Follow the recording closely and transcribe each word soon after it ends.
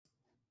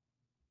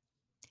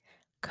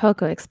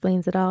Coco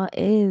Explains It All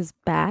is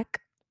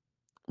back.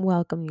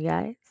 Welcome, you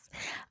guys.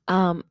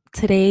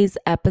 Today's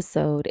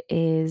episode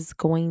is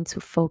going to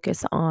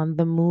focus on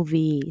the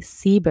movie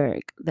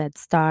Seberg that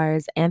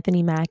stars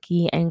Anthony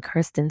Mackie and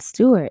Kristen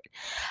Stewart.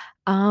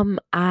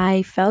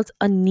 I felt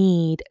a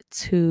need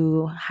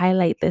to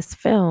highlight this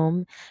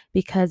film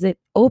because it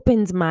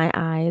opened my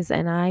eyes,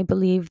 and I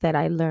believe that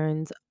I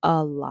learned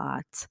a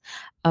lot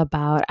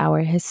about our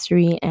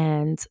history.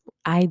 And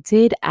I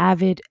did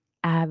avid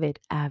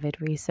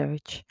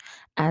research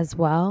as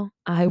well.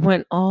 I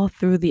went all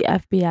through the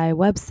FBI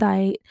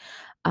website.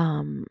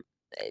 Um,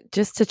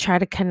 just to try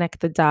to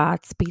connect the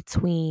dots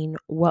between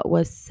what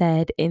was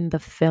said in the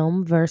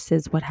film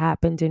versus what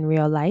happened in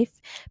real life,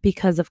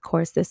 because of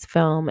course this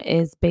film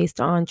is based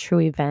on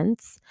true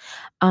events.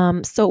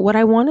 So what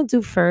I want to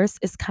do first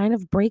is kind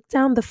of break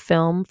down the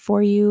film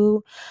for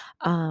you,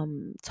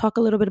 talk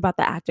a little bit about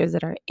the actors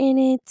that are in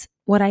it,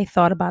 what I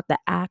thought about the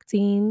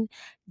acting,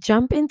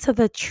 jump into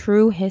the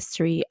true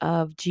history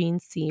of Gene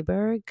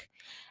Seberg,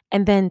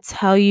 and then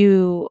tell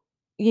you,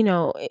 you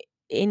know,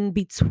 in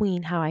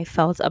between how I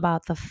felt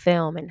about the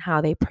film and how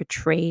they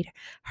portrayed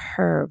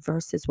her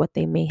versus what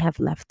they may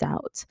have left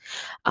out.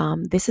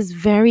 This is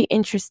very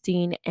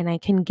interesting, and I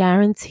can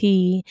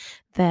guarantee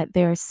that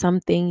there's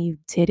something you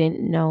didn't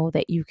know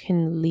that you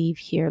can leave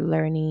here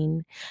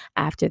learning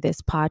after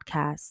this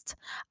podcast.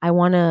 I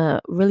want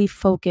to really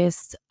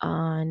focus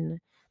on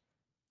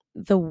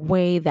the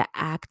way the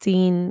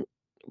acting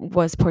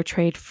was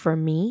portrayed for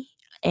me.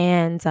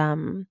 And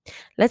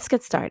let's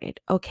get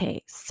started.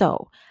 Okay,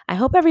 so I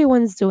hope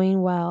everyone's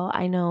doing well.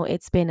 I know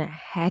it's been a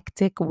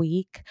hectic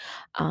week.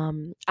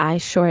 I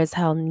sure as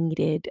hell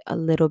needed a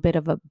little bit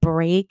of a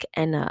break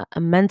and a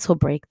mental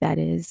break, that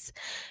is.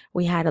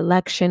 We had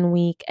election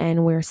week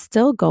and we're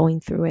still going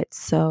through it.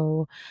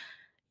 So,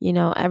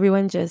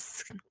 everyone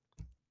just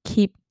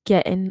keep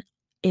getting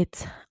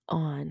it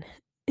on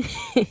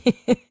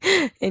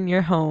in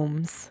your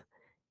homes.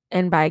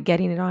 And by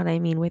getting it on, I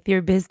mean with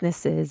your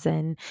businesses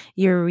and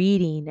your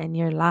reading and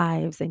your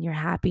lives and your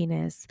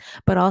happiness,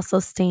 but also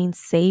staying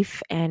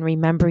safe and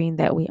remembering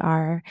that we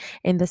are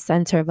in the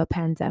center of a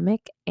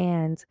pandemic,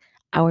 and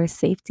our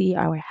safety,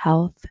 our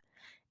health,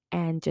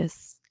 and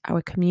just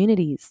our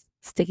communities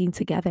sticking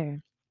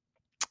together.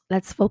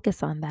 Let's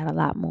focus on that a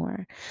lot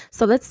more.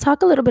 So let's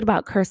talk a little bit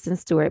about Kirsten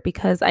Stewart,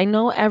 because I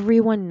know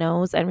everyone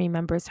knows and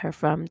remembers her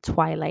from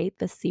Twilight,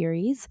 the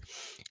series,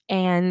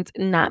 and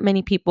not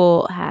many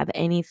people have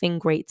anything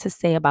great to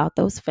say about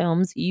those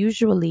films.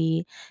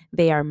 Usually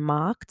they are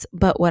mocked,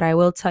 but what I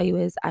will tell you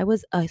is I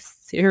was a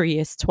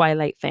serious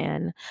Twilight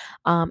fan.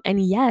 And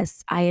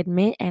yes, I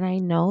admit and I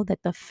know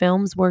that the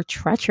films were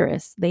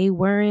treacherous. They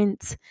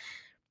weren't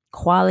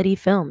quality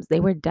films. They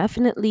were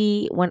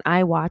definitely, when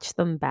I watched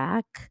them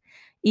back,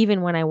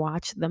 even when I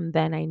watched them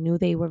then, I knew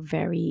they were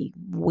very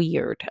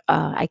weird.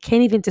 I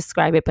can't even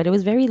describe it, but it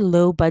was very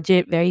low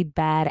budget, very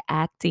bad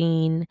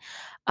acting.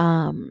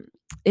 Um,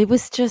 it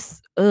was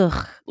just,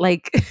 ugh,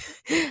 like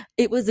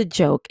it was a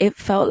joke. It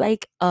felt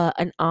like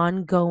an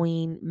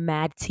ongoing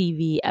Mad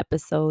TV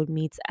episode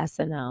meets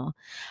SNL.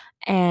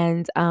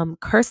 And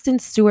Kirsten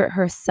Stewart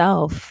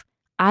herself,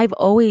 I've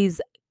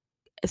always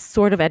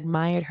sort of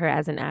admired her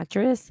as an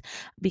actress,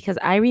 because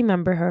I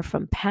remember her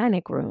from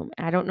Panic Room.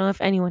 I don't know if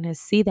anyone has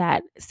seen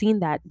that,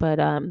 but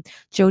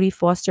Jodie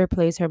Foster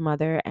plays her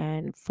mother,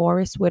 and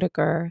Forrest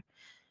Whitaker.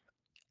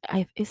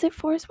 Is it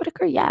Forrest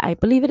Whitaker? Yeah, I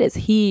believe it is.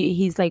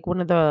 He's like one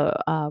of the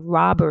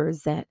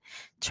robbers that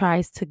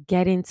tries to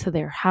get into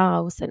their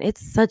house, and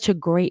it's such a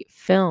great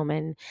film.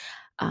 And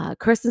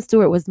Kristen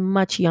Stewart was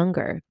much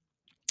younger,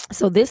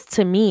 so this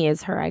to me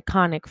is her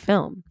iconic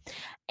film.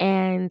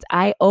 And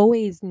I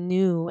always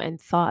knew and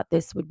thought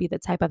this would be the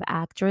type of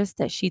actress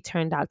that she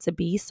turned out to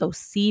be. So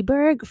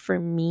Seberg, for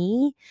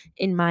me,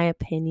 in my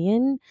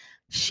opinion,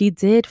 she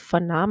did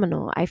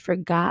phenomenal. I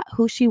forgot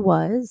who she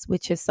was,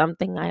 which is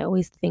something I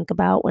always think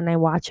about when I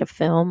watch a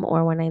film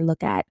or when I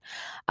look at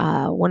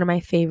one of my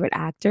favorite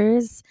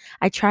actors.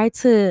 I try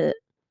to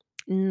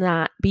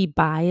not be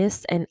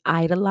biased and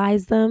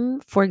idolize them.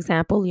 For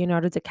example,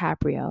 Leonardo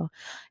DiCaprio,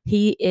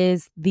 he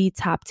is the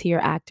top tier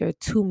actor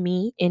to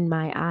me in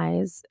my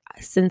eyes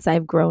since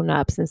I've grown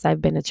up, since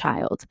I've been a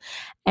child.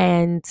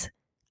 And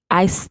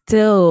I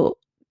still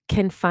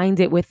can find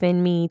it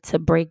within me to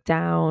break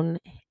down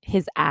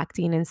his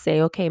acting and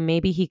say, okay,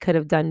 maybe he could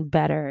have done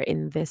better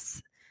in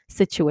this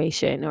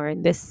situation or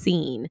in this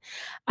scene.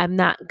 I'm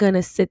not going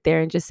to sit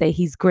there and just say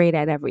he's great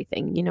at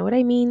everything. You know what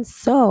I mean?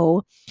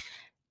 So,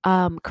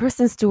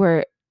 Kristen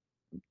Stewart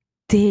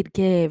did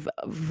give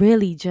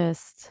really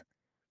just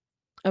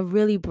a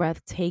really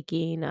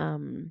breathtaking.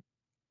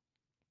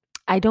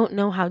 I don't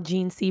know how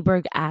Jean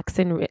Seberg acts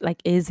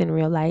is in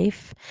real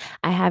life.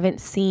 I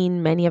haven't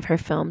seen many of her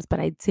films,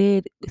 but I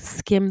did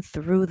skim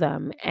through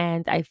them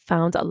and I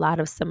found a lot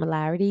of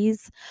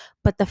similarities.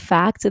 But the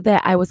fact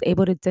that I was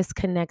able to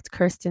disconnect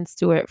Kirsten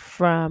Stewart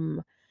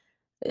from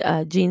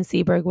Jean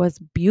Seberg was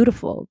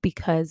beautiful,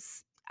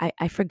 because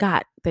I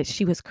forgot that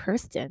she was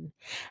Kirsten.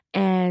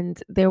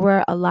 And there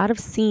were a lot of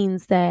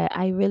scenes that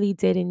I really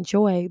did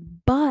enjoy,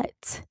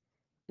 but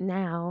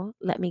now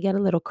let me get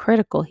a little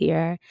critical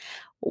here.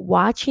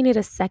 Watching it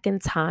a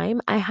second time,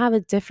 I have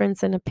a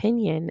difference in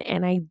opinion,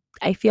 and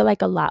I feel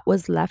like a lot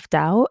was left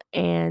out,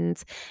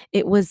 and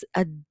it was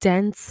a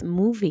dense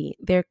movie.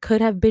 There could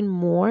have been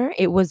more.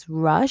 It was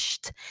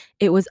rushed,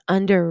 it was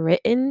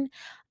underwritten,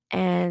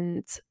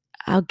 and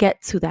I'll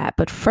get to that.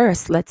 But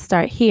first, let's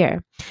start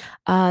here.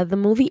 The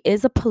movie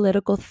is a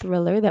political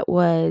thriller that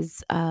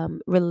was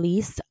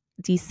released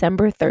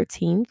December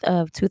 13th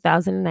of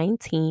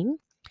 2019.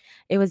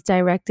 It was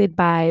directed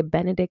by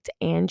Benedict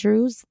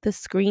Andrews. The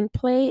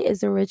screenplay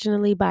is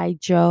originally by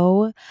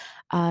Joe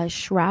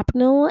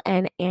Shrapnel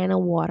and Anna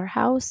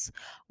Waterhouse.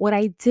 What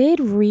I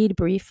did read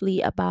briefly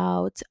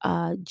about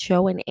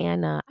Joe and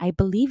Anna, I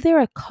believe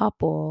they're a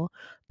couple,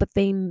 but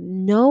they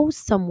know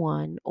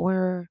someone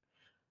or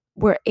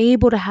were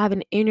able to have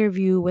an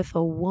interview with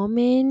a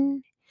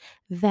woman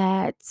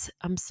that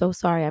I'm so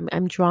sorry,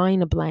 I'm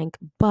drawing a blank,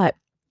 but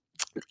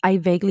I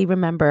vaguely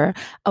remember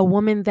a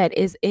woman that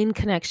is in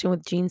connection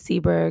with Jean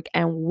Seberg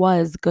and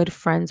was good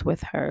friends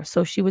with her.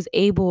 So she was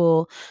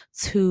able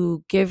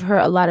to give her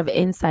a lot of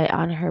insight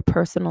on her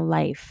personal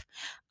life.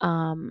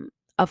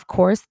 Of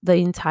course, the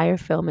entire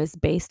film is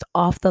based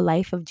off the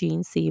life of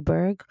Jean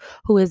Seberg,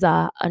 who is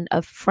a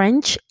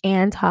French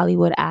and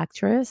Hollywood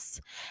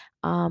actress.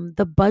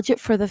 The budget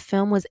for the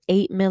film was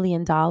 $8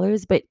 million,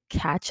 but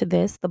catch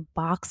this, the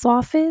box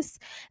office,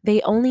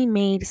 they only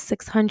made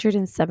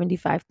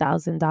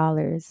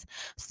 $675,000.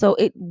 So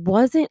it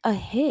wasn't a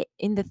hit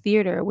in the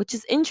theater, which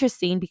is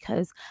interesting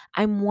because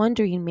I'm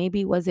wondering,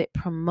 maybe was it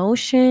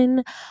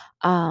promotion?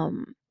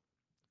 Um,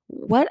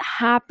 what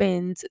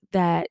happened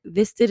that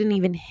this didn't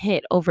even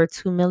hit over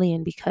 2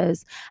 million?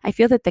 Because I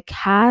feel that the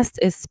cast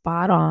is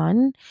spot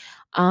on.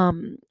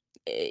 um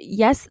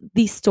yes,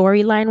 the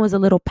storyline was a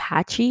little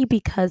patchy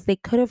because they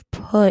could have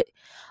put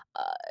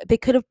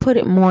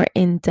it more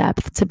in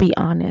depth, to be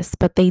honest,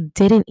 but they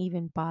didn't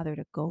even bother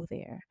to go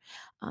there.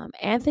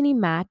 Anthony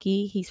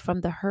Mackie, he's from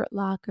The Hurt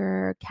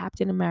Locker,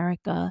 Captain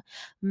America.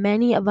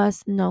 Many of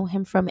us know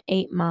him from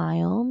 8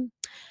 Mile.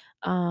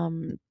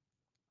 um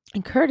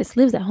and Curtis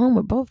lives at home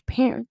with both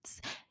parents.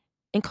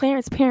 And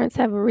Clarence's parents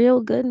have a real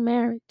good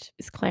marriage.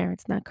 It's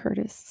Clarence, not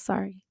Curtis.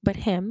 Sorry, but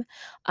him.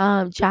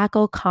 Jack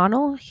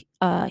O'Connell.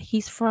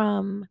 He's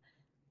from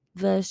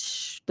the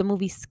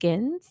movie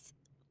Skins,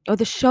 or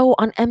the show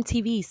on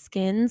MTV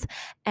Skins,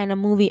 and a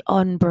movie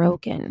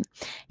Unbroken.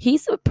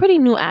 He's a pretty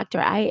new actor.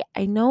 I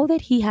know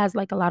that he has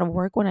like a lot of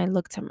work when I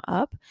looked him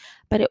up,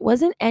 but it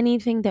wasn't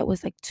anything that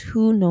was like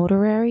too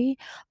notary.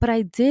 But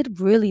I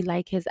did really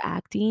like his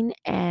acting,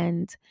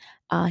 and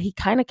he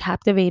kind of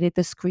captivated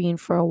the screen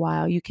for a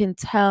while. You can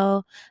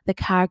tell the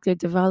character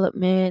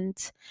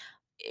development.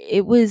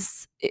 It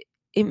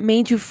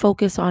made you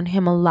focus on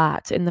him a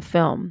lot in the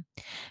film.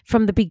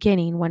 From the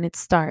beginning, when it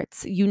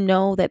starts, you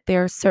know that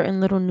there are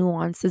certain little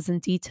nuances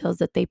and details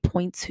that they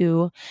point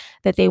to,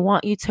 that they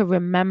want you to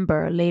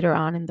remember later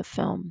on in the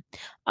film.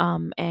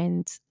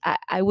 And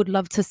I would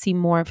love to see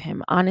more of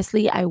him.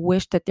 Honestly, I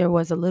wish that there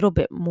was a little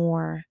bit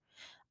more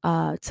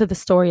to the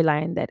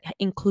storyline that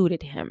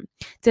included him.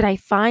 Did I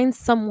find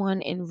someone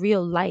in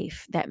real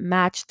life that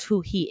matched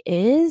who he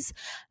is?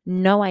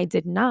 No, I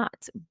did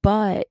not.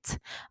 But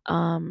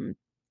um,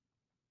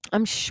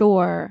 I'm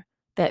sure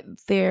that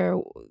there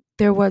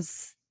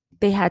was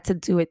they had to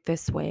do it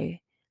this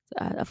way.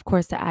 Of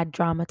course, to add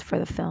drama for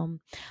the film.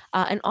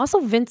 And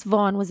also, Vince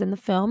Vaughn was in the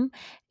film.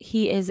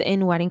 He is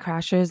in Wedding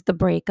Crashers, The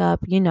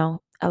Breakup. You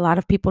know, a lot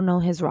of people know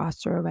his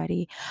roster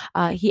already.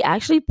 He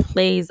actually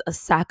plays a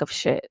sack of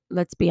shit.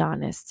 Let's be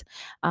honest.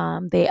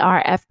 They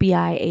are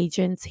FBI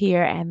agents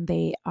here, and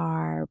they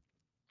are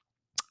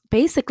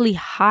basically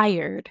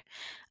hired,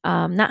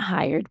 not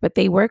hired, but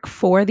they work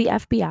for the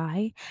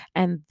FBI,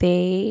 and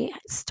they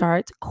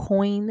start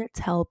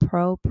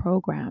COINTELPRO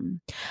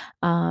program.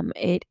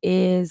 It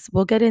is,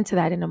 we'll get into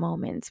that in a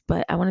moment,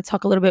 but I want to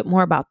talk a little bit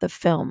more about the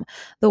film.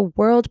 The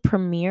world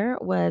premiere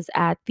was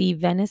at the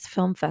Venice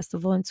Film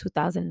Festival in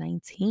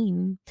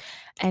 2019,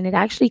 and it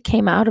actually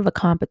came out of a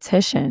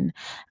competition.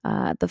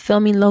 The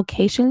filming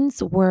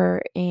locations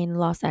were in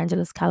Los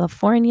Angeles,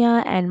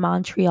 California, and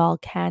Montreal,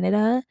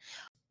 Canada.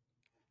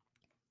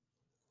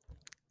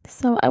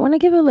 So, I want to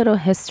give a little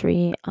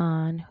history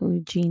on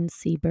who Jean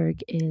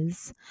Seberg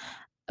is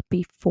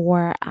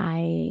before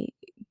I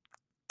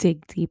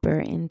dig deeper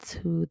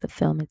into the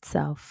film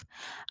itself.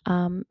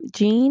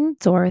 Jean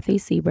Dorothy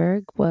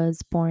Seberg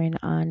was born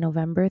on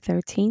November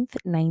 13th,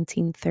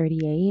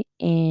 1938,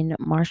 in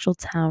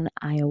Marshalltown,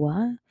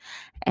 Iowa.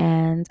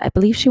 And I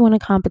believe she won a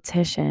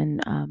competition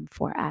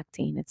for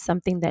acting. It's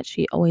something that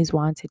she always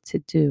wanted to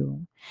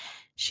do.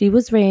 She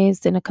was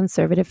raised in a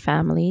conservative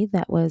family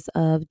that was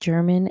of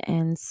German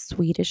and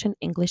Swedish and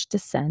English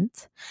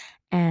descent,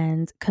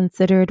 and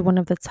considered one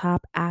of the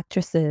top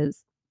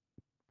actresses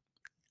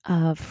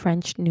of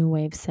French New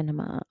Wave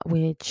cinema,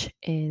 which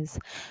is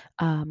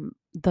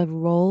the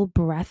role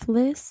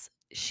Breathless.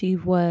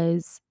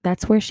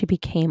 that's where she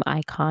became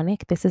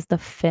iconic. This is the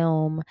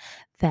film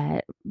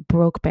that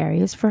broke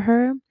barriers for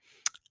her,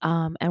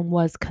 and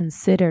was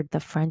considered the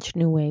French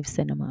New Wave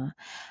cinema.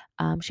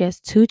 She has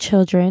two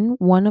children,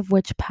 one of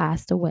which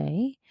passed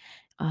away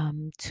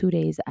 2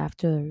 days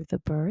after the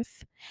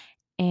birth.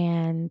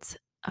 And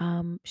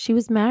she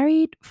was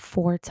married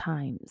four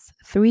times,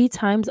 three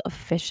times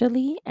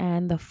officially,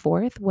 and the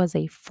fourth was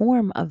a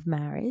form of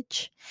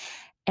marriage.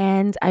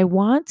 And I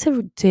want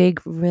to dig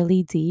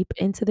really deep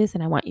into this,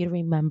 and I want you to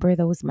remember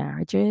those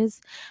marriages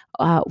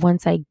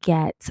once I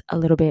get a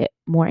little bit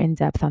more in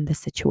depth on the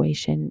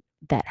situation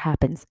that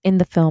happens in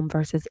the film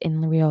versus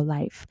in real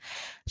life.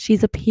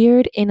 She's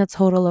appeared in a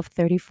total of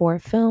 34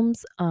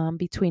 films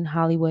between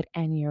Hollywood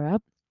and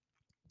Europe.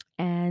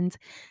 And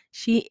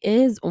she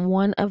is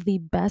one of the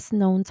best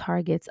known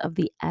targets of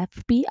the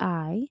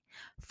FBI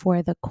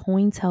for the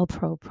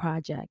COINTELPRO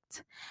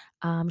project.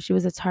 She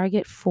was a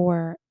target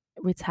for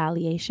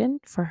retaliation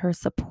for her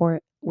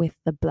support with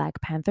the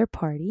Black Panther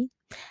Party.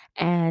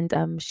 And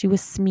she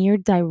was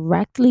smeared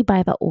directly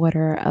by the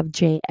order of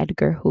J.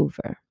 Edgar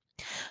Hoover.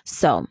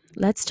 So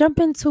let's jump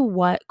into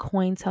what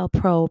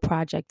COINTELPRO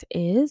project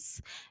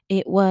is.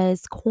 It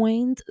was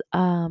created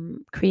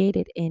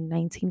in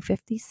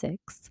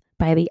 1956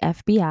 by the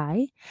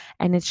FBI,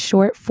 and it's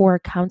short for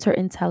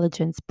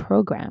Counterintelligence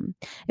Program.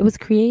 It was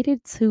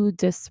created to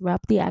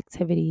disrupt the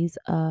activities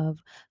of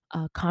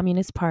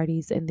communist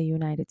parties in the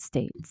United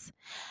States.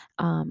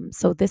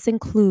 So this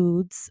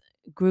includes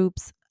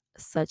groups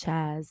such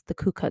as the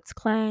Ku Klux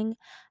Klan,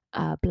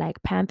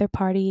 Black Panther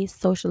Party,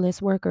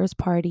 Socialist Workers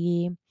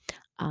Party,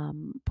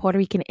 Puerto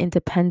Rican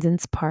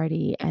Independence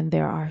Party, and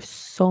there are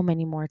so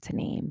many more to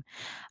name.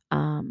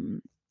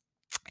 Um,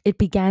 it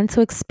began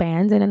to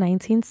expand in the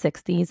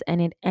 1960s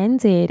and it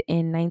ended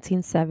in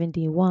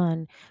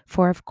 1971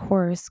 for, of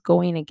course,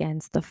 going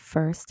against the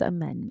First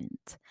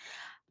Amendment.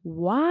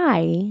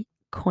 Why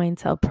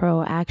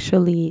COINTELPRO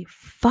actually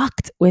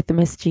fucked with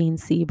Miss Jean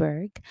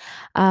Seberg.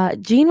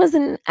 Jean was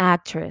an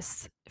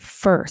actress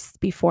first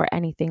before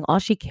anything. All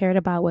she cared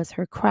about was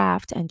her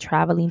craft and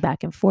traveling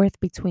back and forth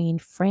between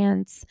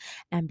France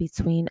and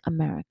between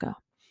America.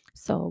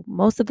 So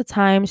most of the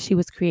time she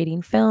was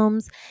creating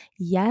films.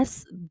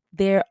 Yes,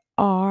 there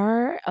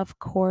are, of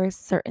course,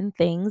 certain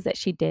things that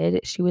she did.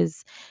 She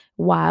was,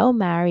 while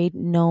married,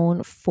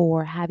 known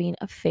for having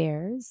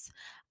affairs.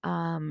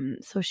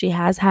 So she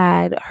has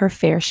had her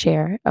fair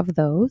share of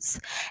those.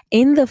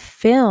 In the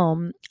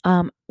film,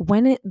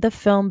 the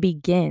film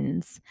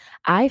begins,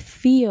 I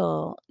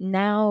feel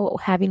now,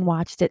 having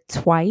watched it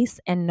twice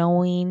and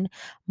knowing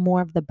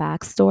more of the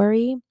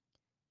backstory,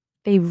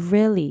 they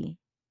really,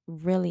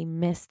 really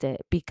missed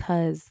it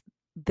because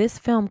this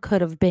film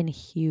could have been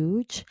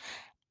huge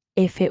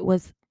if it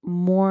was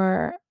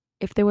more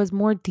if there was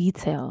more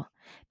detail.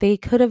 They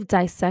could have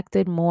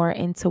dissected more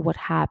into what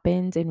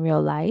happened in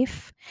real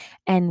life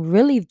and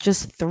really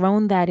just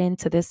thrown that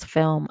into this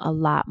film a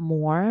lot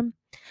more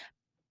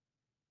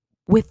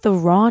with the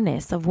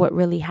rawness of what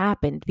really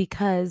happened,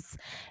 because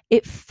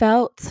it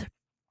felt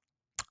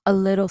a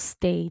little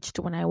staged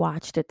when I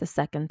watched it the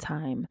second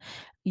time.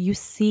 You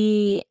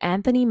see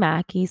Anthony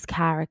Mackie's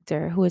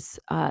character, who is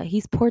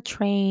he's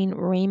portraying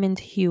Raymond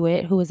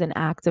Hewitt, who is an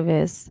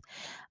activist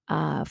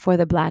for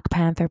the Black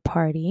Panther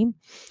Party.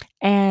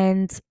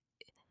 And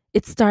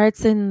it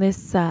starts in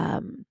this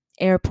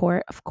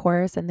airport, of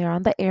course, and they're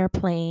on the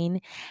airplane.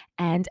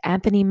 And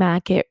Anthony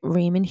Mackie,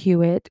 Raymond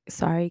Hewitt,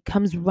 sorry,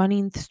 comes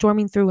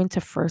storming through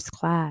into first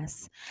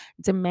class,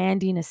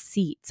 demanding a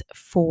seat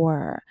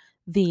for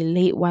the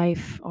late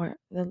wife, or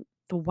the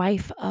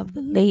wife of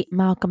the late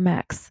Malcolm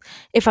X,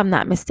 if I'm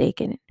not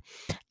mistaken.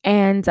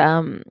 And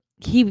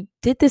he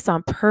did this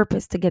on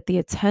purpose to get the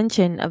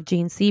attention of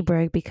Jean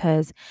Seberg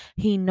because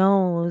he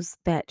knows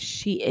that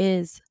she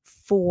is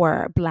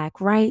for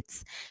Black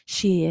rights.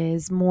 She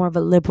is more of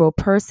a liberal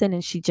person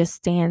and she just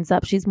stands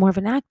up. She's more of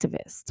an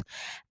activist.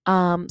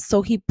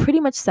 So he pretty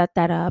much set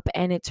that up,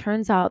 and it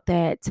turns out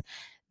that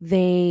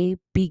they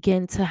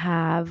begin to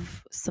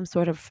have some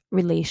sort of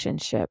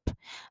relationship.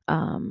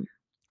 And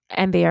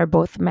they are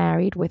both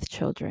married with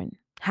children,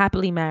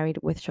 happily married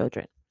with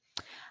children.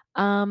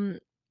 Um,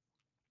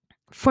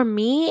 for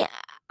me,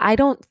 I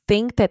don't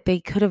think that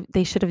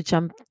they should have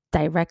jumped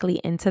directly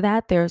into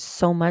that. There's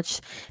so much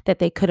that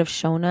they could have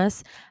shown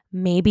us,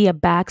 maybe a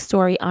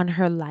backstory on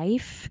her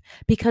life.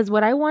 Because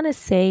what I want to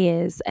say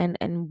is, and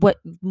what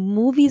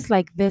movies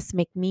like this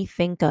make me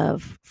think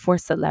of for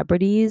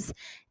celebrities,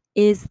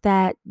 is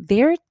that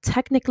they're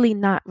technically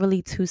not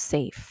really too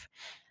safe.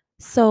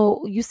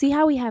 So you see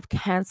how we have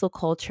cancel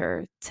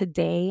culture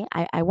today.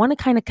 I want to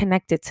kind of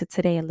connect it to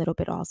today a little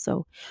bit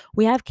also.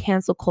 We have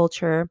cancel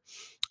culture.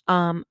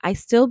 I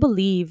still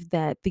believe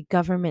that the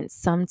government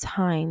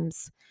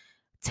sometimes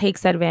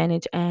takes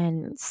advantage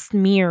and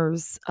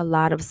smears a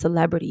lot of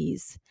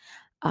celebrities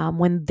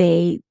when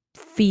they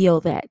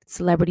feel that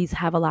celebrities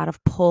have a lot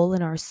of pull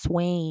and are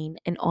swaying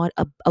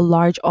a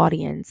large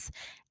audience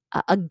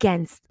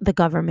against the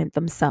government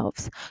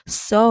themselves.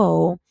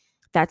 So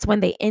That's when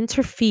they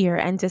interfere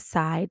and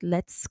decide,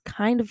 let's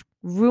kind of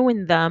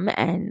ruin them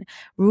and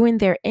ruin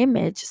their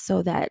image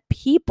so that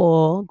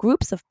people,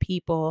 groups of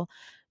people,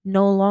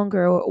 no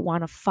longer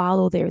want to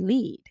follow their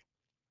lead.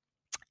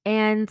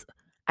 And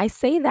I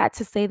say that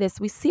to say this: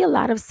 we see a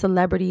lot of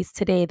celebrities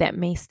today that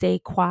may stay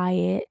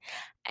quiet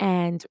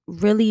and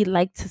really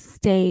like to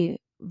stay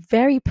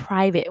very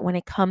private when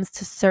it comes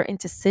to certain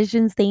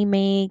decisions they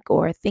make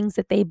or things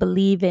that they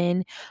believe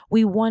in.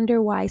 We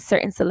wonder why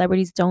certain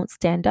celebrities don't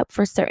stand up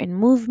for certain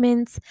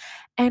movements.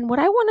 And what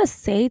I want to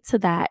say to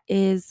that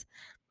is,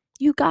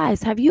 you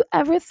guys, have you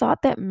ever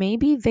thought that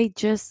maybe they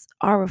just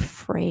are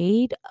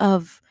afraid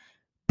of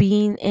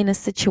being in a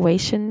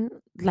situation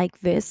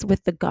like this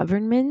with the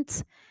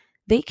government?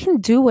 They can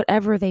do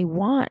whatever they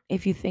want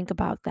if you think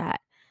about that.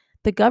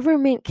 The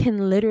government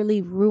can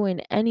literally ruin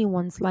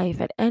anyone's life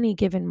at any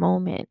given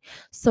moment.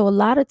 So, a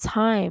lot of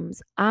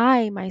times,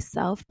 I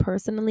myself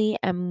personally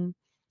am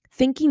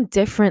thinking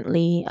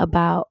differently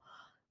about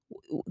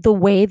the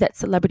way that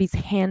celebrities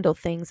handle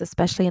things,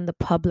 especially in the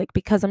public,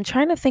 because I'm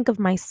trying to think of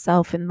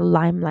myself in the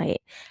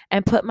limelight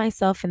and put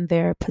myself in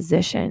their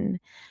position.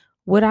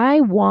 Would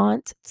I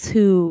want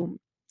to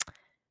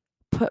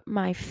put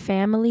my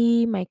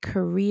family, my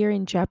career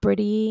in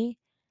jeopardy?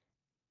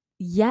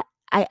 Yet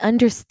I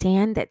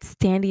understand that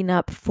standing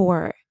up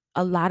for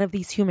a lot of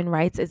these human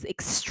rights is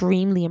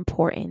extremely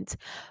important.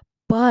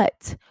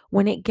 But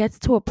when it gets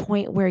to a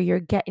point where you're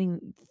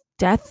getting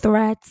death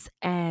threats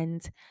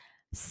and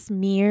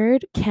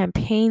smeared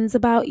campaigns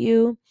about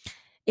you,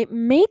 it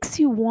makes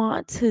you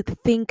want to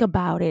think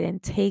about it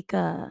and take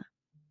a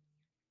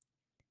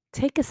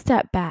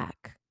step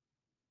back,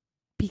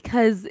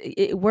 because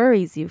it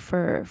worries you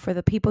for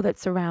the people that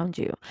surround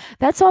you.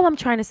 That's all I'm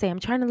trying to say. I'm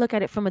trying to look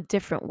at it from a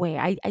different way.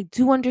 I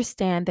do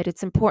understand that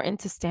it's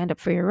important to stand up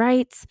for your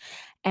rights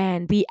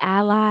and be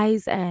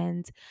allies,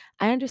 and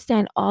I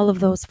understand all of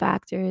those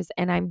factors,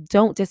 and I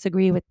don't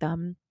disagree with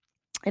them,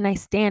 and I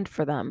stand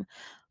for them.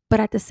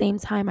 But at the same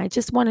time, I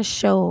just want to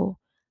show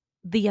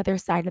the other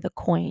side of the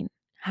coin,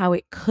 how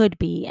it could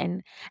be,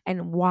 and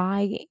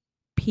why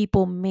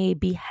people may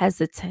be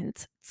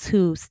hesitant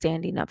to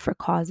standing up for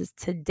causes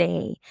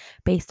today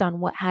based on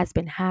what has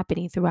been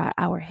happening throughout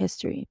our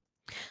history.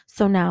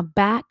 So now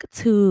back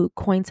to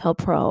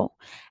COINTELPRO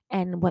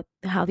and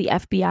how the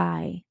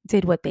FBI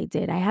did what they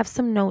did. I have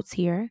some notes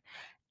here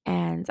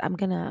and I'm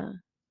going to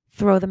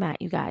throw them at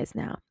you guys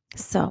now.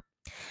 So,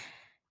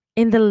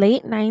 in the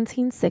late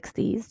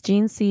 1960s,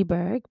 Gene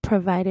Seberg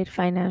provided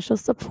financial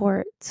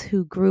support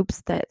to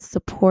groups that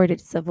supported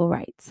civil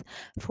rights.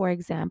 For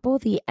example,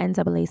 the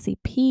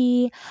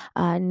NAACP,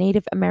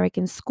 Native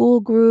American school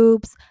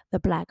groups, the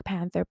Black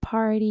Panther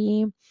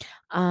Party.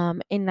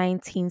 In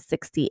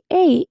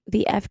 1968,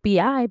 the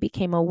FBI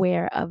became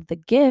aware of the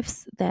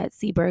gifts that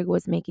Seberg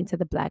was making to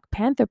the Black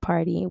Panther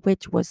Party,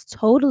 which was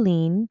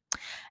totaling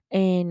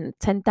in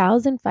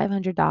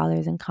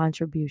 $10,500 in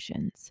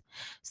contributions.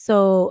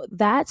 So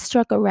that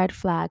struck a red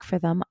flag for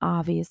them,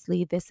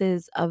 obviously. This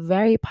is a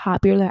very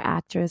popular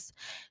actress.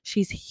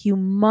 She's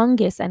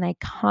humongous and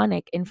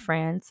iconic in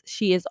France.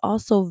 She is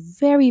also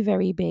very,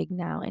 very big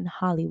now in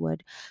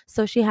Hollywood.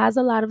 So she has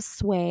a lot of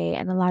sway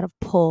and a lot of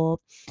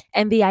pull.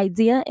 And the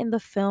idea in the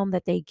film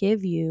that they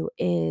give you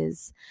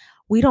is,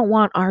 we don't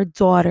want our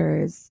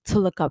daughters to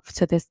look up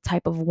to this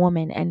type of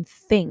woman and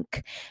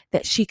think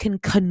that she can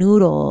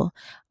canoodle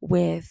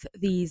with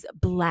these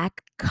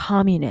black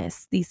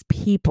communists, these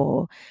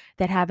people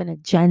that have an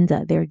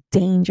agenda. They're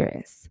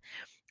dangerous.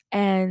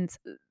 And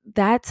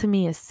that to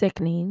me is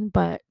sickening,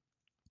 but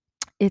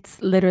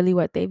it's literally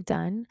what they've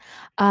done.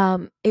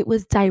 It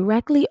was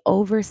directly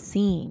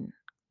overseen.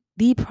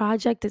 The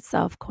project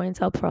itself,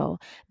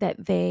 COINTELPRO,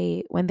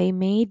 when they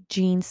made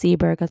Gene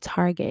Seberg a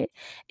target,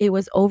 it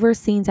was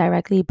overseen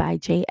directly by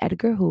J.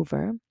 Edgar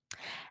Hoover,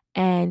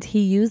 and he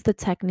used the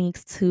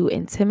techniques to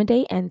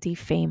intimidate and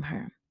defame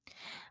her.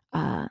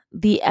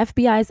 The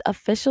FBI's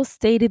official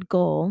stated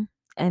goal,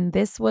 and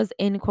this was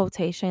in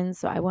quotations,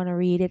 so I want to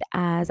read it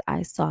as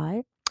I saw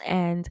it.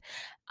 And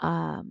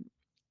um,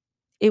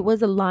 it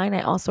was a line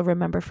I also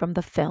remember from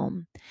the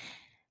film.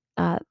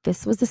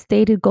 This was the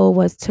stated goal,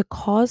 was to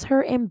cause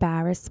her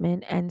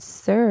embarrassment and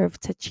serve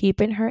to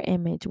cheapen her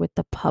image with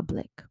the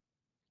public.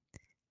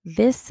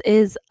 This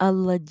is a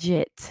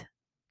legit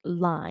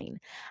line.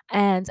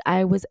 And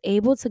I was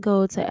able to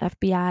go to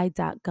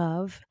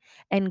FBI.gov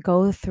and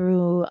go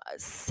through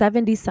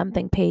 70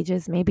 something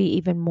pages, maybe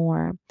even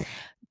more,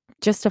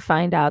 just to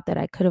find out that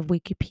I could have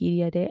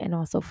Wikipedia'd it and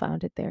also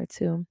found it there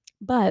too.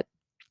 But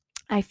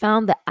I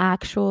found the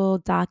actual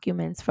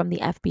documents from the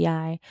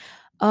FBI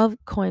of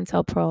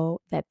COINTELPRO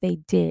that they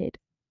did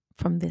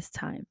from this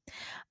time.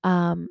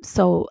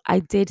 So I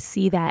did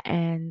see that,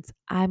 and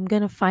I'm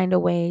going to find a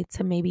way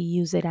to maybe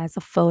use it as a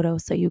photo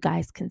so you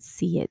guys can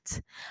see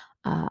it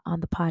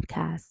on the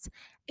podcast.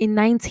 In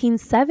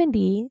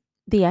 1970,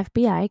 the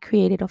FBI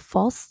created a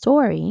false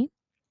story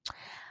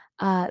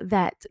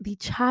that the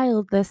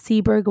child that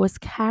Seberg was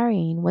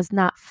carrying was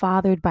not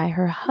fathered by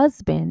her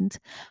husband,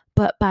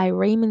 but by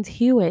Raymond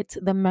Hewitt,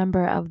 the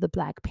member of the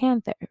Black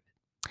Panther.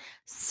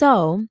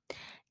 So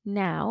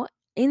now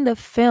in the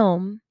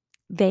film,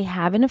 they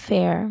have an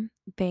affair.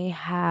 They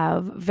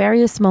have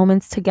various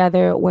moments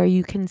together where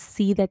you can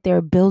see that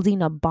they're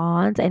building a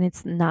bond, and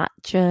it's not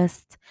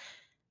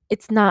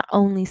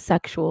only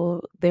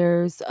sexual.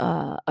 There's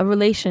a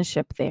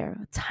relationship there,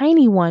 a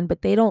tiny one,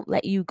 but they don't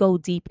let you go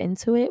deep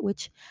into it,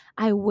 which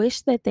I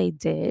wish that they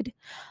did.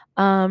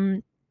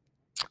 Um,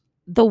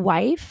 the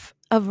wife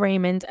of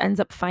Raymond ends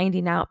up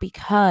finding out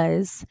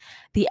because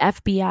the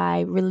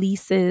FBI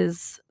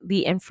releases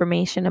the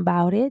information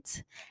about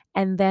it.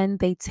 And then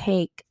they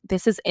take,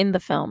 this is in the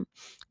film,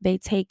 they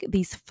take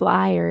these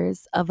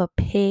flyers of a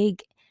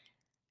pig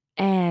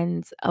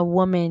and a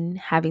woman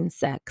having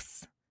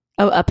sex.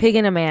 A pig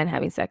and a man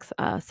having sex,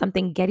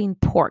 something getting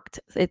porked.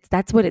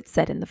 That's what it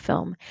said in the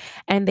film,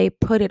 and they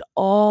put it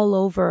all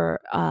over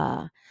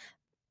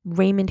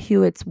Raymond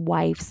Hewitt's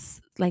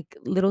wife's like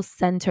little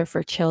center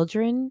for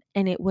children,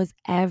 and it was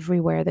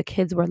everywhere. The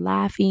kids were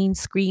laughing,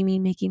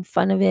 screaming, making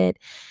fun of it.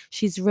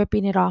 She's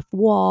ripping it off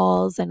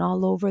walls and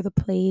all over the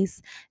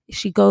place.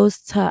 She goes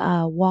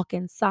to walk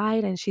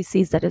inside and she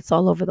sees that it's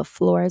all over the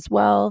floor as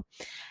well.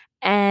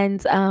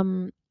 And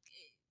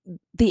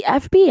the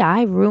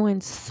FBI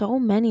ruined so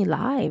many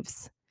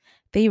lives.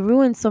 They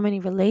ruined so many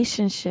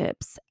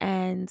relationships,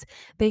 and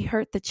they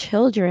hurt the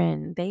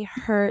children. They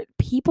hurt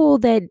people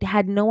that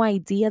had no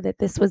idea that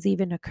this was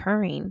even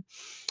occurring.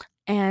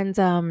 And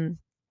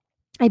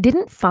I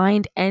didn't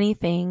find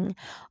anything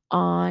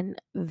on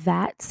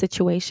that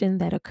situation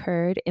that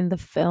occurred in the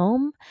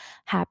film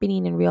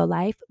happening in real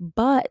life,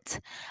 but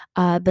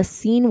the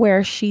scene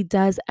where she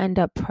does end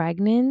up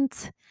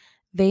pregnant,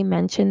 they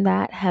mention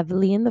that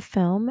heavily in the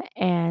film.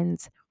 And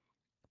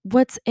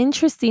what's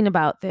interesting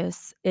about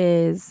this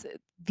is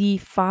the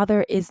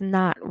father is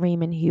not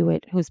Raymond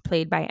Hewitt, who's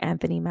played by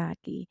Anthony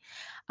Mackie.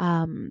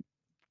 Um,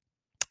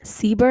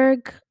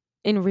 Seberg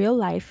in real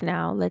life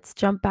now, let's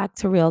jump back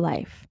to real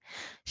life.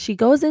 She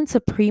goes into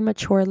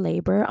premature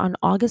labor on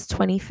August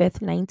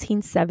 25th,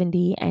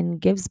 1970, and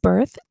gives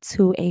birth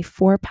to a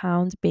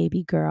 4-pound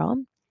baby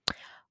girl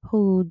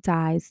who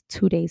dies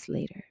 2 days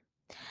later.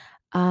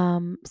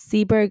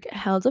 Seberg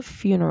held a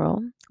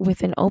funeral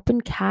with an open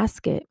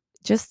casket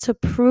just to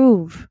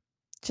prove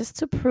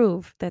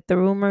that the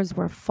rumors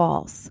were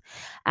false,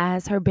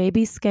 as her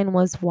baby's skin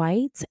was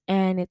white,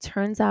 and it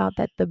turns out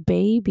that the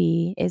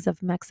baby is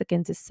of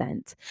Mexican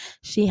descent.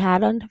 She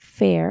had an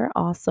affair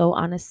also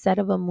on a set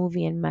of a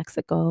movie in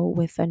Mexico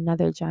with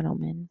another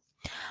gentleman.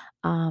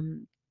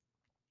 Um,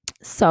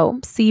 so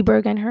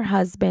Seberg and her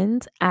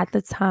husband at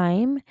the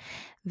time,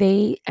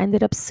 they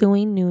ended up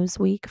suing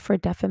Newsweek for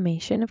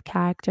defamation of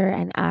character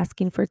and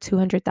asking for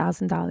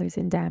 $200,000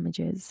 in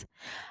damages.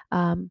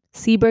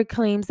 Seberg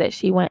claims that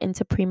she went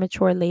into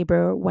premature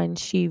labor when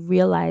she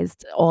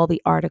realized all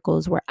the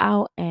articles were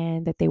out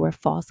and that they were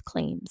false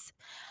claims.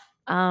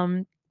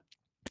 Um,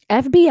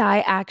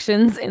 FBI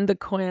actions in the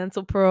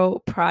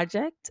Cointreau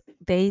project,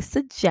 they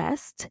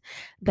suggest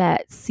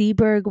that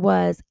Seberg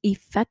was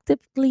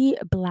effectively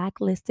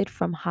blacklisted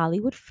from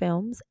Hollywood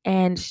films,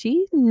 and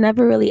she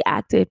never really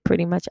acted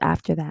pretty much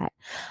after that.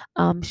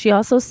 She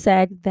also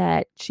said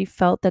that she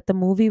felt that the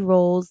movie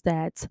roles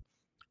that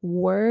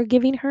were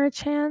giving her a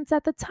chance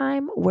at the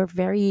time were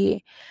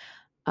very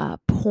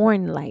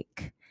porn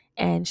like,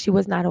 and she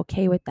was not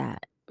okay with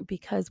that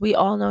because we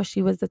all know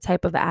she was the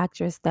type of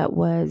actress that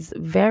was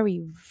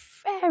very,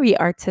 very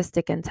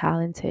artistic and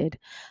talented.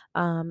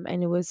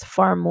 And it was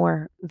far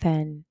more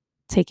than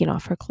taking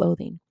off her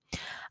clothing.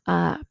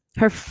 Uh,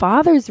 Her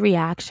father's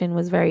reaction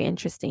was very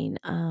interesting.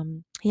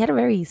 He had a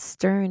very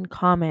stern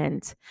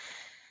comment.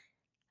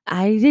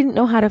 I didn't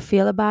know how to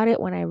feel about it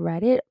when I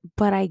read it,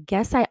 but I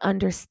guess I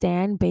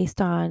understand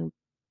based on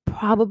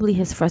probably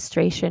his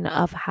frustration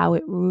of how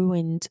it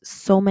ruined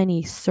so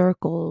many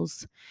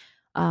circles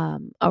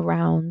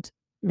around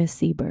Miss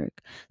Seberg.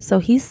 So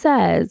he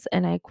says,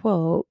 and I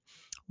quote,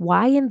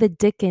 "Why in the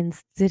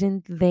dickens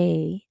didn't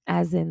they,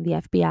 as in the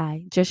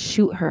FBI, just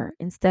shoot her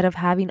instead of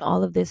having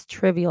all of this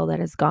trivial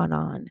that has gone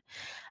on?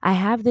 I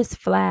have this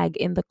flag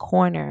in the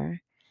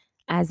corner,"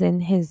 as in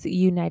his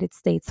United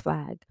States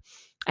flag.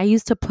 "I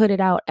used to put it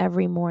out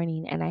every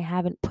morning and I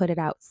haven't put it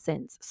out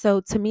since."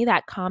 So to me,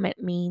 that comment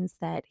means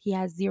that he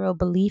has zero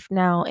belief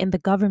now in the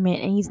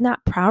government and he's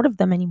not proud of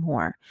them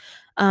anymore.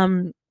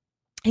 Um,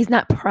 he's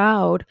not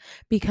proud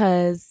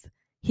because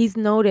he's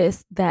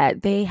noticed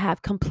that they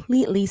have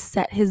completely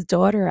set his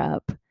daughter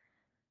up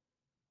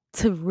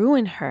to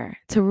ruin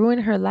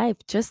her life,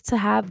 just to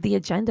have the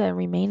agenda and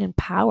remain in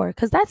power.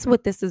 Because that's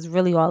what this is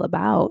really all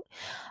about.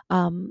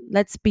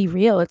 Let's be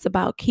real. It's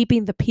about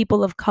keeping the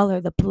people of color,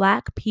 the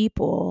Black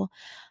people,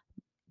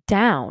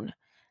 down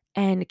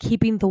and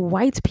keeping the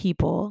white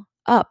people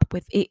up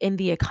with in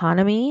the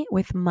economy,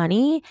 with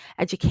money,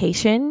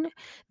 education.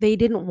 They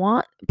didn't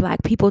want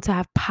Black people to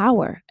have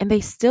power, and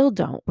they still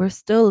don't. We're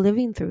still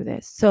living through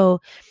this.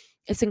 So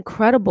it's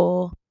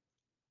incredible.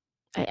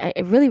 I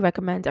really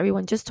recommend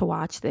everyone just to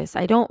watch this.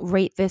 I don't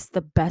rate this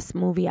the best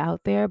movie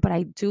out there, but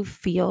I do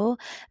feel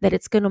that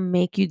it's going to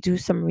make you do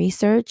some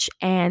research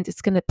and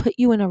it's going to put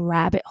you in a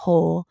rabbit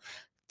hole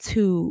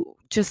to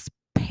just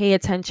pay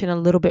attention a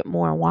little bit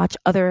more and watch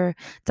other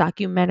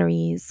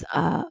documentaries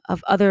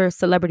of other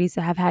celebrities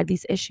that have had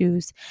these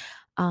issues.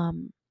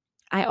 um,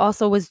 I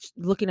also was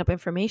looking up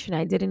information.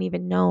 I didn't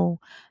even know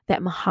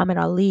that Muhammad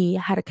Ali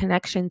had a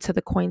connection to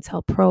the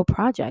COINTELPRO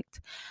project.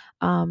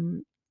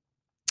 Um,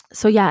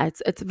 so yeah,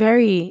 it's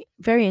very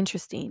very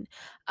interesting.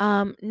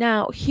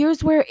 Now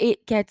here's where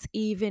it gets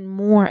even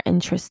more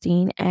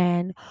interesting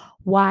and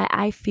why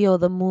I feel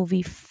the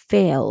movie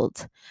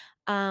failed.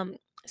 Um,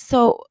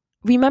 so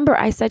remember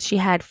I said she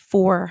had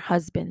four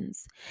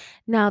husbands.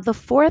 Now the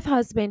fourth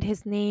husband,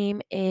 his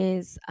name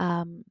is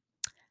Hamed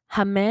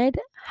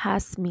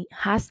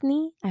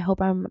Hasni. I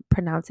hope I'm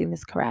pronouncing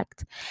this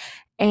correct.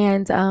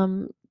 And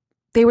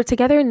they were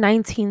together in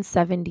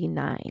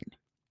 1979.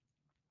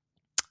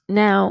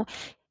 Now,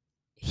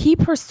 he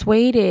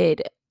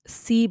persuaded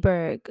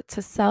Seberg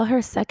to sell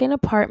her second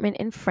apartment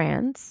in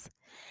France,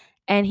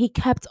 and he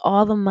kept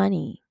all the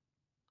money.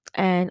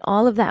 And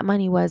all of that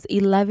money was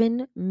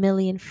 11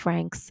 million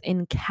francs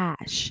in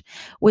cash,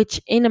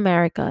 which in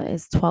America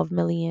is 12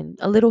 million,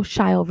 a little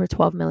shy over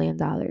 $12 million.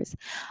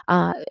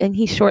 And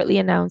he shortly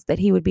announced that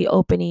he would be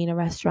opening a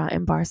restaurant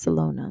in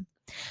Barcelona.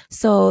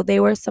 So they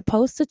were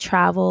supposed to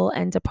travel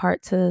and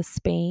depart to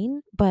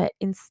Spain, but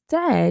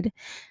instead,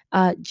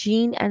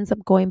 Jean ends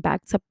up going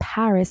back to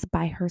Paris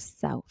by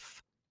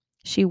herself.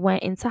 She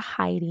went into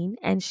hiding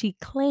and she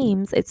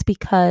claims it's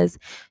because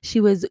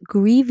she was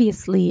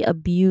grievously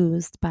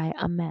abused by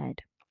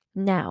Ahmed.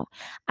 Now,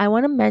 I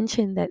want to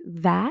mention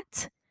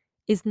that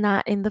is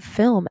not in the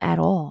film at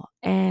all.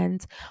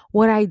 And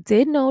what I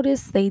did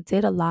notice they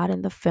did a lot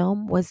in the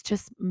film was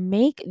just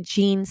make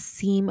Jean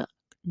seem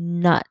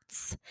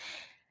nuts.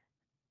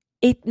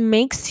 It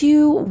makes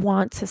you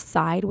want to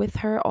side with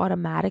her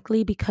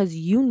automatically because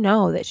you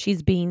know that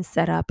she's being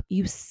set up.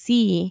 You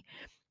see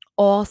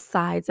all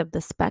sides of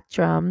the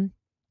spectrum,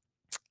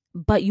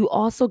 but you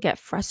also get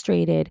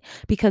frustrated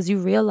because you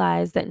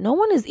realize that no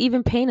one is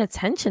even paying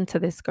attention to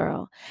this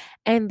girl.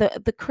 And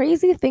the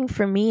crazy thing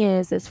for me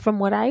is from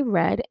what I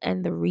read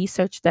and the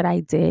research that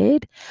I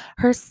did,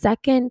 her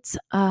second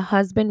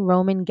husband,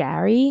 Roman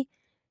Gary,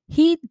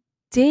 he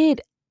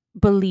did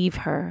believe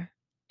her.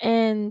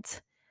 And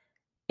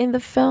in the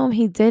film,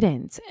 he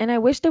didn't. And I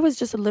wish there was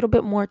just a little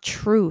bit more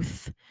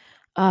truth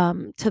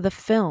to the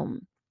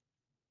film.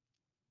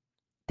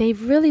 They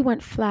really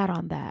went flat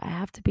on that. I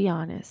have to be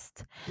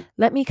honest.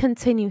 Let me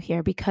continue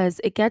here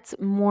because it gets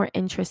more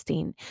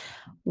interesting.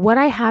 What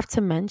I have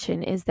to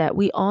mention is that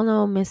we all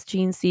know Miss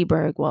Jean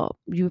Seberg. Well,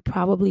 you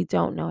probably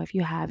don't know if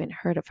you haven't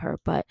heard of her,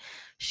 but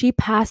she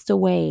passed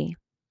away,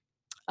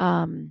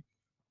 um,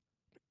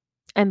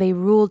 and they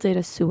ruled it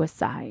a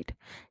suicide.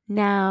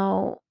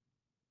 Now,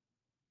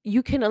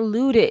 you can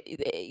allude it,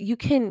 you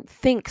can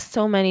think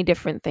so many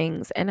different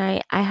things, and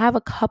I have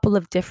a couple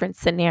of different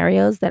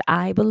scenarios that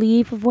I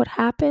believe of what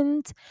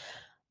happened,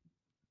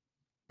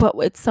 but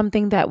it's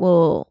something that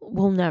we'll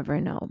never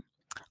know.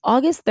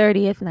 August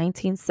 30th,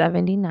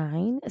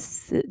 1979,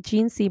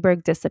 Jean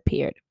Seberg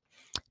disappeared.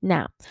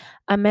 Now,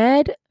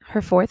 Ahmed,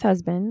 her fourth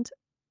husband,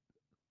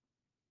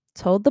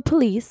 told the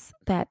police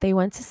that they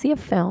went to see a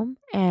film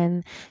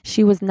and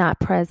she was not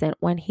present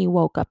when he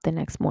woke up the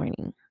next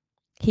morning.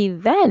 He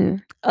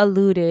then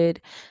alluded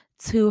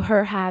to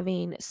her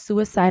having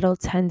suicidal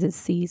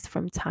tendencies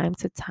from time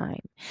to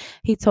time.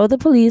 He told the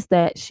police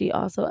that she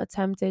also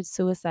attempted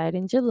suicide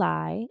in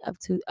July of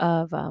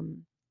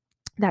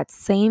that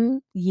same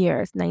year,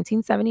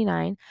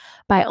 1979,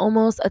 by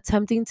almost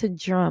attempting to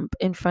jump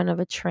in front of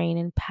a train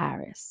in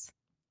Paris.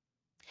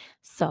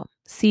 So,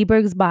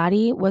 Seberg's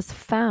body was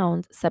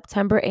found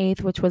September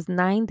 8th, which was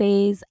 9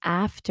 days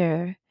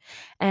after,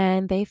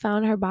 and they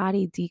found her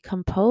body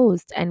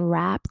decomposed and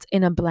wrapped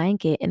in a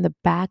blanket in the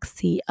back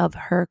seat of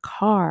her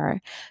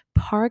car,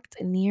 parked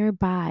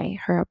nearby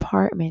her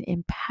apartment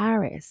in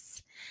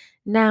Paris.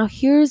 Now,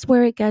 here's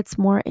where it gets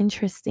more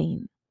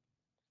interesting.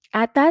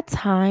 At that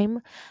time,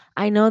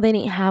 I know they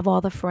didn't have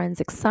all the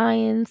forensic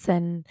science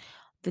and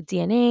the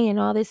DNA and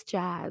all this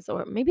jazz,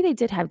 or maybe they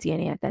did have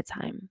DNA at that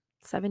time.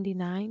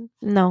 79?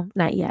 No,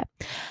 not yet.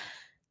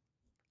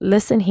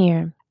 Listen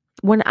here.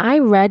 When I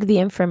read the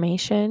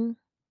information,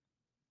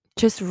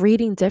 just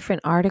reading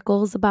different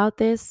articles about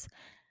this,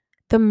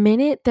 the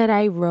minute that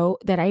I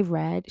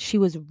read she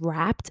was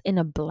wrapped in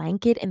a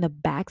blanket in the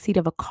backseat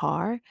of a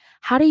car,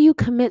 how do you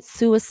commit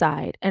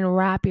suicide and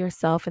wrap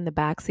yourself in the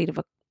backseat of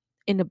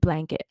in a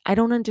blanket? I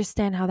don't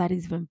understand how that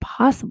is even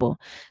possible.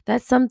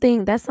 That sounds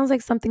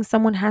like something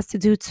someone has to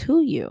do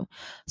to you.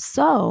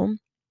 So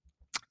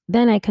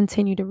then I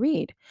continue to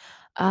read.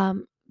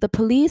 The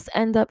police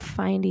end up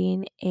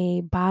finding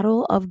a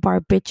bottle of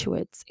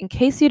barbiturates. In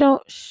case you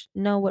don't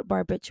know what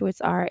barbiturates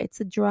are,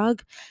 it's a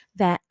drug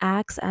that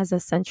acts as a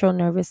central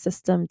nervous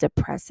system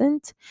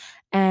depressant,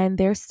 and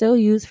they're still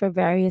used for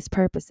various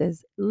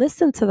purposes.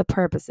 Listen to the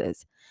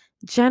purposes: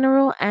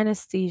 general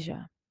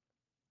anesthesia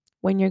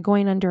when you're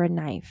going under a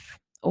knife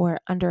or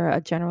under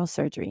a general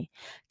surgery,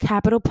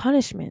 capital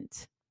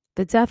punishment,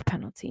 the death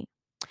penalty,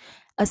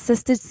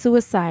 assisted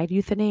suicide,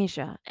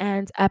 euthanasia,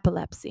 and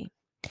epilepsy.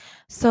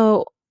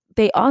 So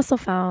They also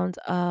found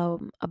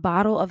a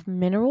bottle of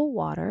mineral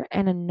water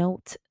and a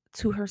note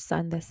to her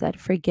son that said,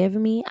 "Forgive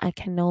me, I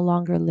can no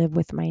longer live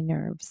with my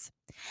nerves."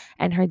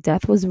 And her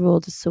death was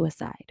ruled a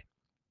suicide.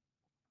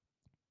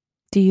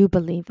 Do you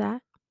believe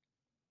that?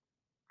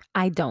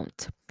 I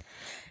don't.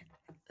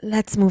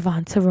 Let's move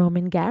on to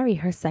Roman Gary,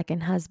 her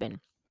second husband.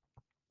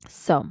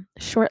 So,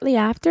 shortly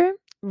after,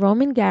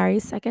 Roman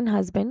Gary's second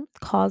husband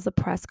calls a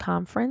press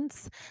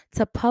conference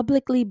to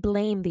publicly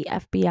blame the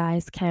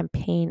FBI's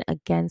campaign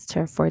against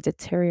her for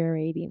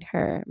deteriorating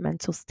her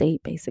mental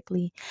state,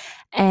 basically,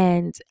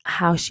 and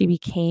how she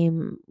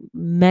became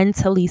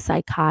mentally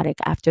psychotic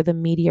after the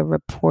media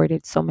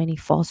reported so many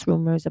false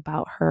rumors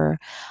about her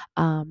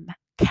um,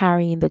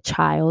 carrying the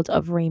child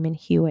of Raymond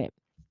Hewitt.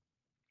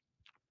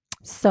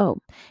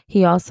 So,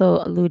 he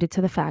also alluded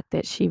to the fact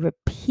that she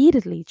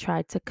repeatedly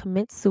tried to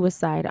commit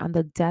suicide on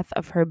the death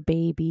of her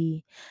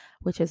baby,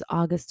 which is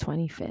August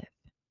 25th.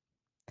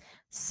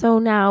 So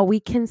now we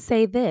can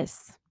say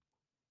this.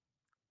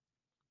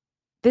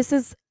 This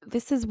is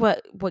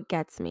what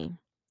gets me.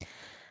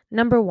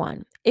 Number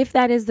 1, if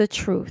that is the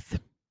truth,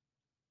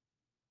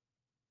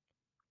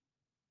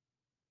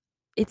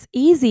 it's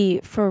easy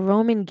for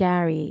Roman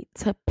Gary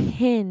to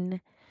pin,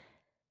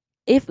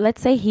 if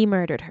let's say he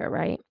murdered her,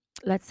 right?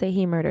 Let's say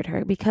he murdered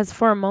her, because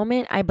for a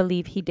moment I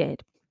believe he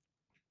did.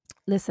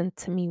 Listen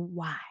to me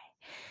why.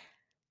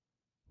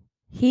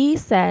 He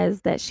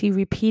says that she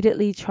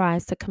repeatedly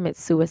tries to commit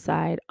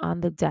suicide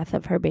on the death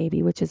of her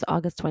baby, which is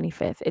August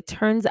 25th. It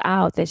turns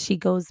out that she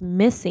goes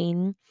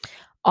missing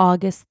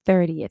August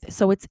 30th.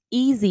 So it's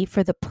easy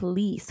for the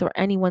police or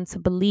anyone to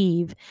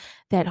believe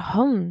that,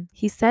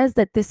 he says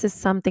that this is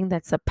something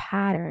that's a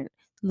pattern.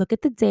 Look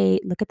at the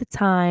date, look at the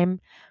time.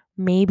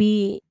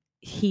 Maybe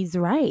he's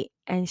right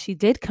and she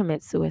did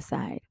commit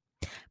suicide.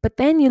 But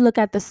then you look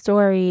at the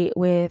story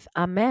with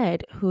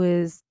Ahmed, who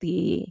is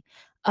the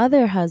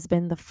other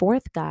husband, the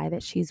fourth guy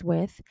that she's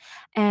with,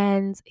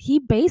 and he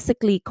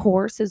basically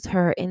coerces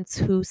her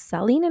into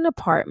selling an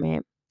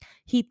apartment.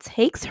 He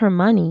takes her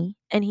money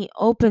and he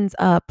opens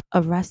up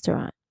a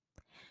restaurant.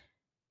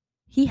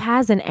 He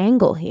has an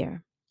angle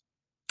here.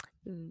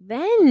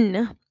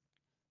 Then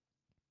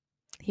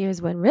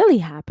here's what really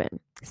happened.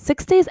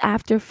 6 days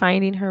after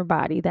finding her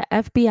body, the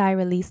FBI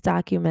released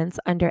documents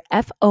under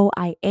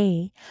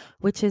FOIA,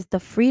 which is the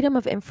Freedom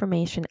of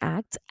Information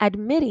Act,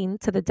 admitting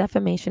to the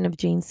defamation of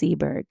Jean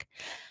Seberg.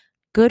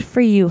 Good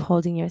for you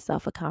holding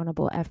yourself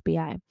accountable,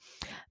 FBI.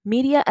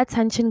 Media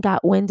attention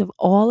got wind of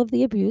all of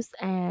the abuse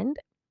and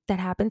that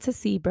happened to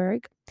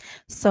Seberg.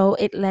 So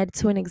it led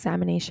to an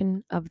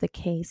examination of the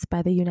case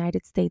by the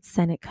United States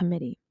Senate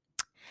Committee.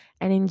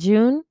 And in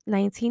June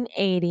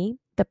 1980,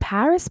 the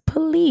Paris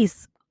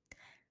police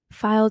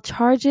filed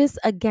charges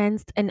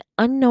against an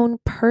unknown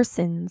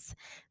persons.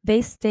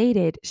 They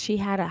stated she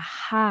had a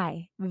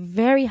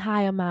very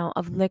high amount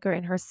of liquor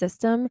in her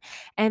system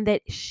and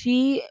that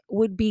she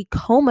would be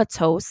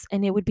comatose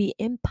and it would be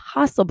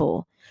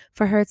impossible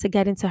for her to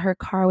get into her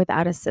car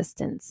without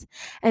assistance.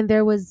 And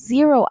there was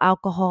zero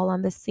alcohol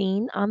on the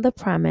scene, on the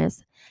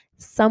premise.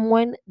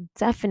 Someone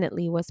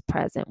definitely was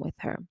present with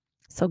her.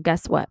 So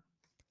guess what?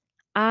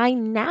 I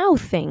now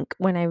think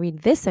when I read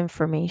this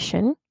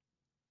information,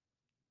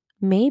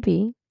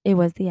 maybe it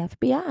was the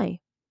FBI.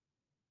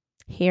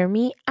 Hear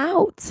me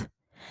out.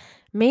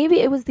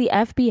 Maybe it was the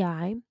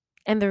FBI,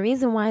 and the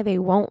reason why they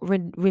won't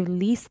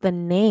release the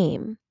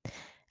name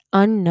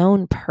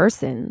unknown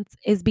persons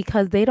is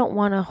because they don't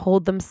want to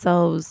hold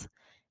themselves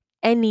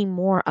any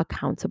more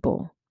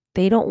accountable.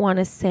 They don't want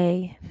to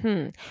say,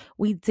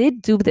 we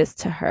did do this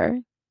to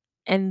her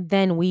and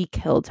then we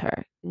killed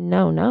her.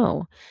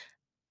 No.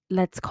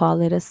 Let's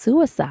call it a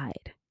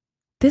suicide.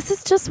 This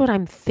is just what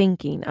I'm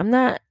thinking. I'm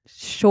not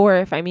sure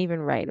if I'm even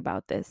right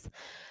about this.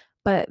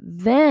 But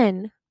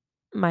then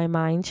my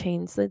mind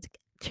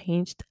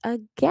changed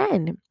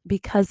again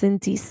because in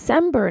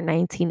December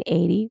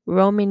 1980,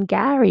 Roman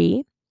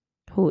Gary,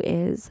 who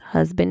is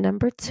husband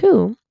number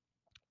 2,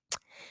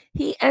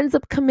 he ends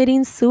up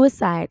committing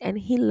suicide and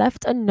he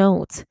left a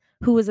note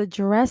who was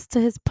addressed to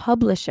his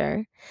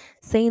publisher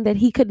saying that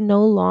he could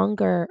no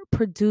longer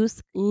produce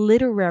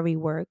literary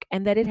work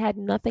and that it had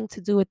nothing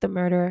to do with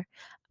the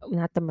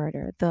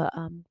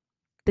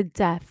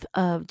death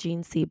of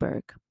Jean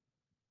Seberg.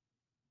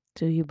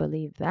 Do you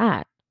believe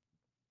that?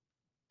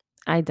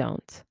 I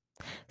don't.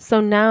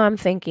 So now I'm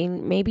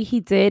thinking maybe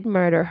he did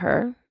murder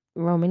her,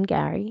 Roman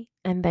Gary,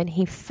 and then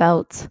he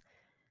felt,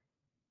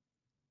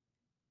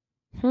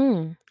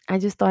 I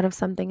just thought of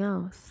something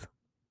else.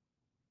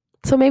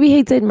 So maybe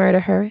he did murder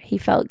her. He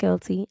felt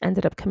guilty,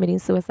 ended up committing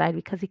suicide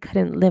because he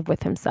couldn't live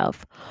with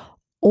himself.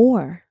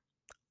 Or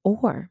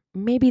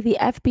maybe the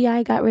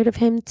FBI got rid of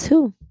him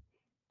too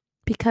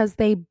because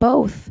they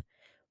both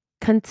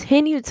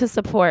continued to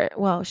support,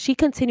 she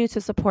continued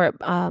to support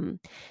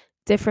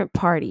different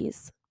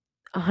parties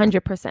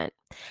 100%.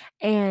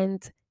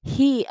 And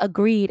he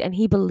agreed and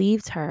he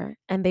believed her.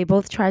 And they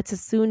both tried to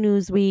sue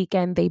Newsweek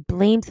and they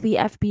blamed the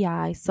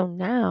FBI. So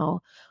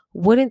now,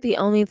 wouldn't the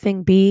only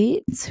thing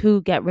be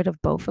to get rid of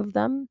both of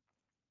them?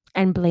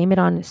 and blame it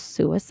on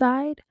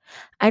suicide.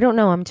 I don't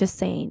know, I'm just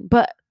saying.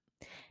 But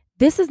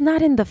this is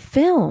not in the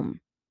film.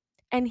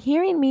 And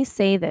hearing me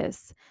say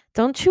this,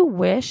 don't you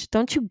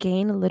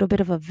gain a little bit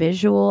of a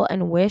visual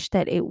and wish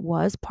that it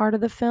was part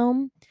of the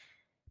film?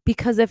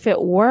 Because if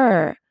it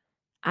were,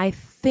 I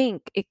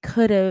think it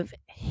could have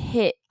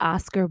hit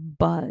Oscar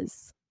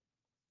buzz.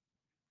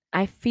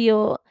 I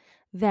feel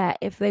that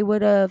if they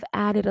would have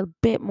added a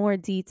bit more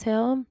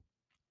detail,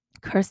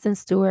 Kirsten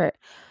Stewart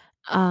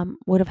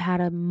would have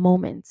had a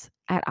moment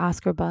at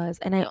Oscar buzz.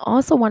 And I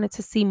also wanted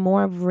to see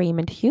more of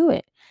Raymond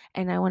Hewitt.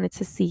 And I wanted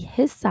to see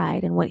his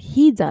side and what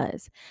he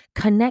does.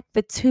 Connect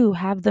the two,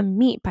 have them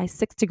meet by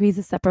 6 degrees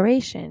of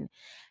separation.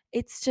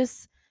 It's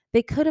just,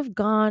 they could have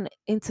gone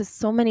into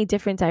so many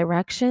different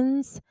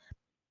directions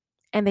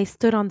and they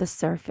stood on the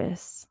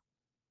surface.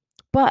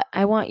 But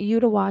I want you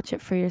to watch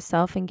it for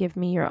yourself and give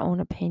me your own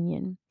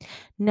opinion.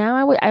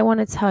 Now, I want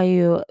to tell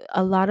you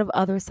a lot of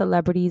other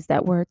celebrities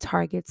that were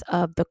targets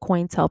of the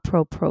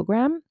COINTELPRO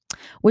program,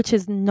 which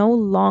is no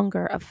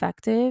longer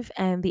effective.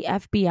 And the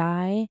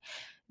FBI,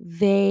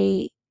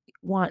 they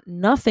want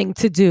nothing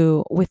to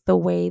do with the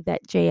way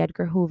that J.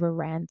 Edgar Hoover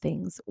ran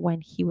things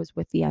when he was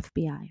with the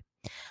FBI.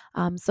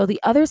 So the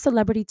other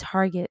celebrity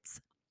targets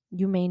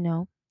you may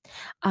know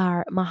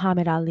are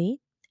Muhammad Ali,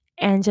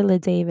 Angela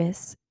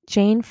Davis,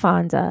 Jane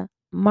Fonda,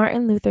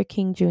 Martin Luther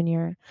King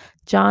Jr.,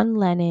 John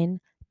Lennon,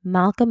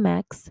 Malcolm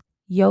X,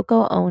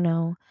 Yoko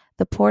Ono,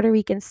 the Puerto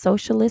Rican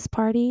Socialist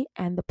Party,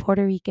 and the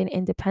Puerto Rican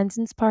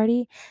Independence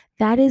Party.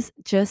 That is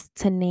just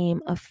to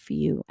name a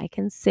few. I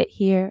can sit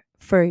here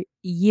for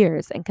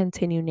years and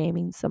continue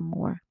naming some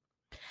more.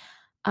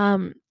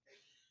 Um,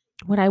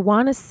 what I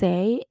want to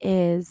say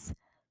is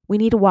we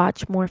need to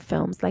watch more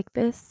films like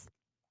this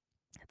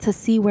to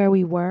see where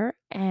we were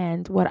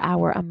and what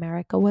our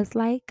America was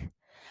like.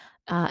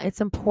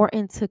 It's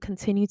important to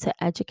continue to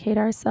educate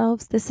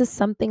ourselves. This is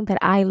something that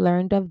I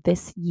learned of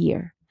this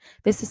year.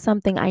 This is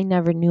something I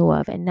never knew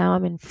of, and now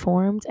I'm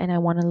informed and I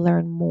want to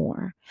learn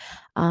more.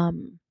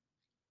 Um,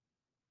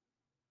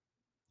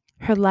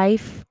 Her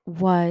life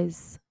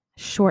was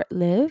short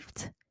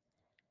lived,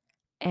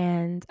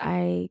 and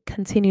I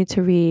continue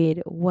to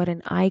read what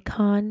an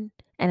icon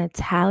and a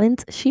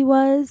talent she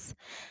was,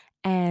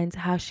 and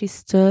how she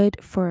stood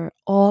for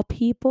all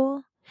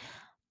people.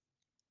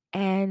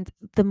 And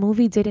the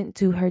movie didn't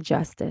do her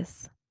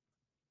justice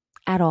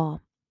at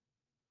all.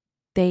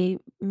 They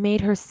made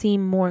her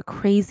seem more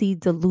crazy,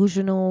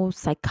 delusional,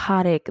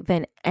 psychotic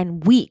than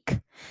and weak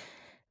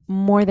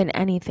more than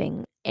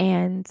anything.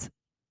 And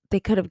they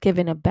could have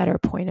given a better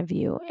point of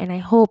view. And I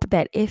hope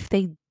that if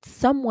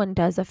someone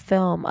does a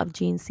film of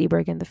Jean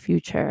Seberg in the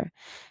future,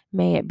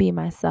 may it be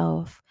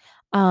myself,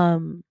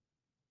 um,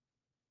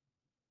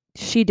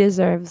 she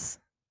deserves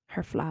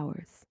her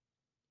flowers.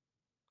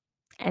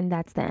 And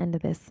that's the end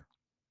of this.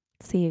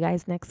 See you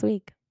guys next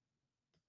week.